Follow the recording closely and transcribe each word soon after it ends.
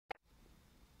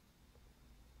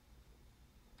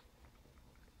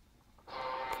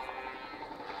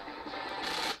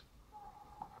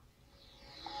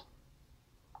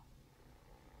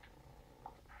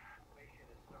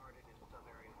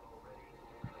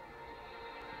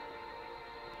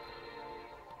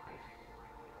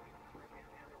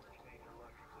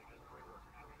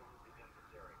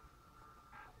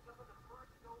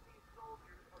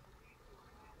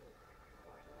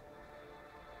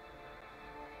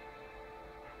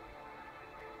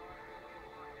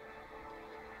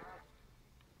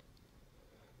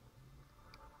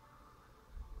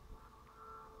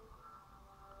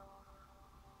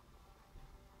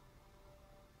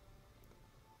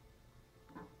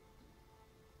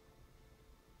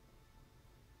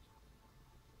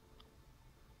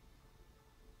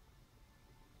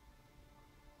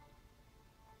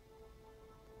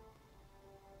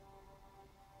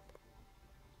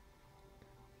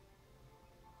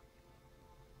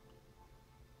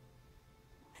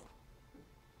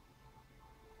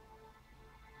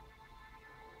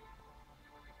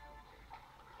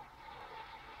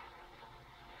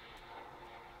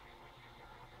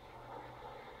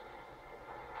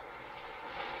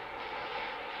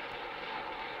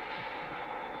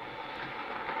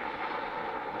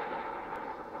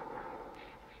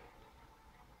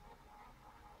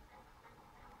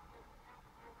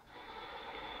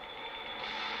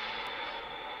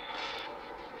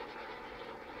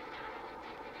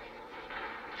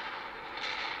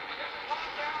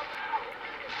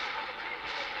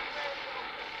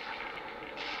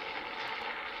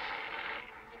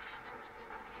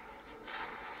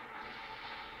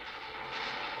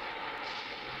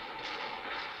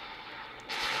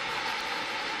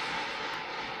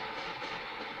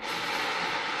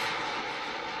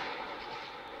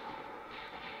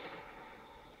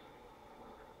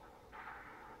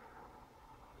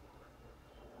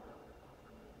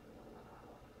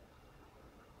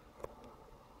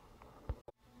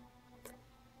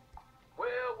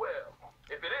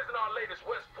latest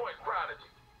West Point prodigy.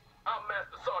 I'm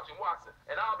Master Sergeant Watson,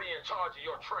 and I'll be in charge of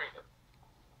your training.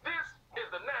 This is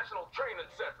the National Training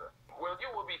Center, where you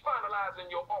will be finalizing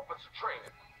your officer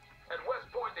training. At West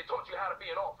Point, they taught you how to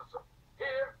be an officer.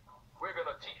 Here, we're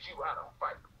gonna teach you how to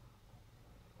fight.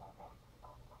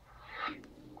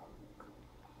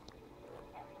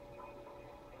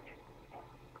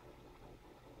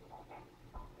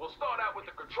 We'll start out with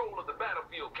the control of the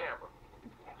battlefield camera.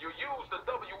 You use the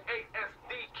WASD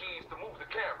keys to move the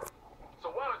camera. So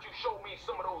why don't you show me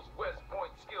some of those West Point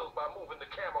skills by moving the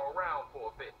camera around for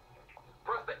a bit.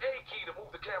 Press the A key to move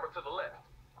the camera to the left.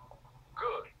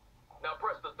 Good. Now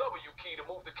press the W key to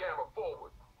move the camera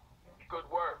forward. Good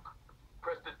work.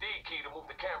 Press the D key to move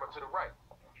the camera to the right.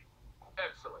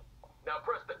 Excellent. Now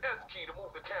press the S key to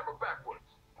move the camera backwards.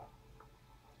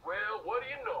 Well, what do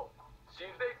you know?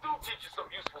 Seems they do teach you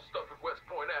some useful stuff at West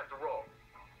Point after all.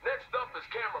 Next up is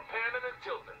camera panning and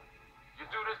tilting. You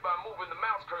do this by moving the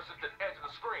mouse cursor to the edge of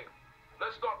the screen.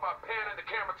 Let's start by panning the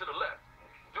camera to the left.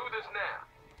 Do this now.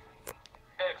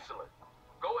 Excellent.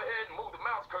 Go ahead and move the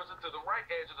mouse cursor to the right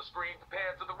edge of the screen to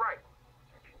pan to the right.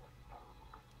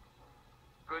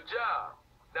 Good job.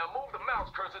 Now move the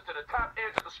mouse cursor to the top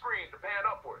edge of the screen to pan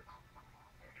upwards.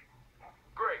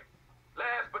 Great.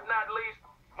 Last but not least,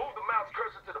 move the mouse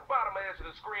cursor to the bottom edge of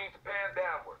the screen to pan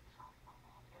downwards.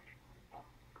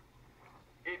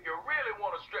 If you really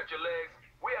want to stretch your legs,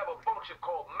 we have a function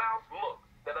called mouse look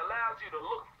that allows you to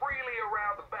look freely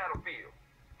around the battlefield.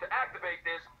 To activate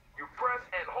this, you press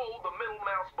and hold the middle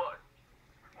mouse button.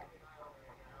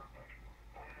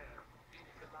 Yeah,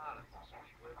 pina colada, some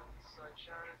sweet weather, the sun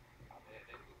shining.